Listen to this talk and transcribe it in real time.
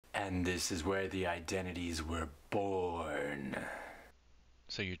And this is where the identities were born.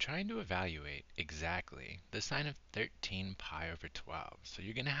 So you're trying to evaluate exactly the sine of 13 pi over 12. So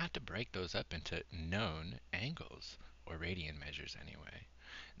you're going to have to break those up into known angles, or radian measures anyway.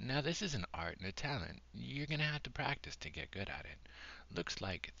 Now this is an art and a talent. You're going to have to practice to get good at it. Looks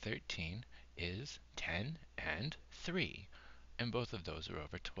like 13 is 10 and 3, and both of those are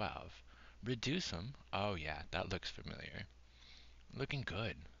over 12. Reduce them. Oh yeah, that looks familiar. Looking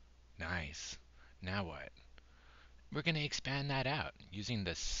good. Nice. Now what? We're going to expand that out using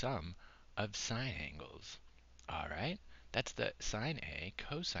the sum of sine angles. Alright, that's the sine A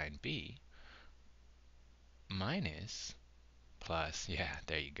cosine B minus plus, yeah,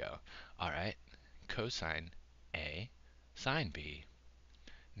 there you go. Alright, cosine A sine B.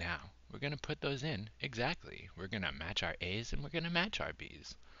 Now, we're going to put those in exactly. We're going to match our A's and we're going to match our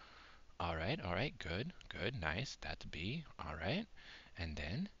B's. Alright, good, nice, that's B. Alright, and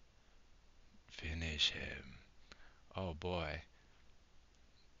then finish him. Oh boy,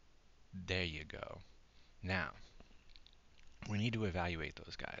 there you go. Now, we need to evaluate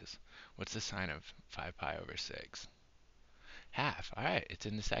those guys. What's the sine of 5 pi over 6? Half. Alright, it's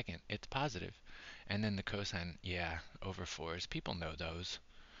in the second. It's positive. And then the cosine, yeah, over 4s. People know those.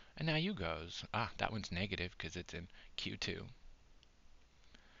 And now U goes. Ah, that one's negative because it's in Q2.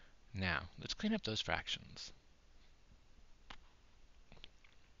 Now, let's clean up those fractions.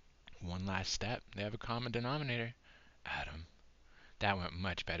 One last step. They have a common denominator. Add 'em. That went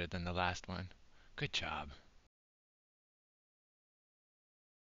much better than the last one. Good job.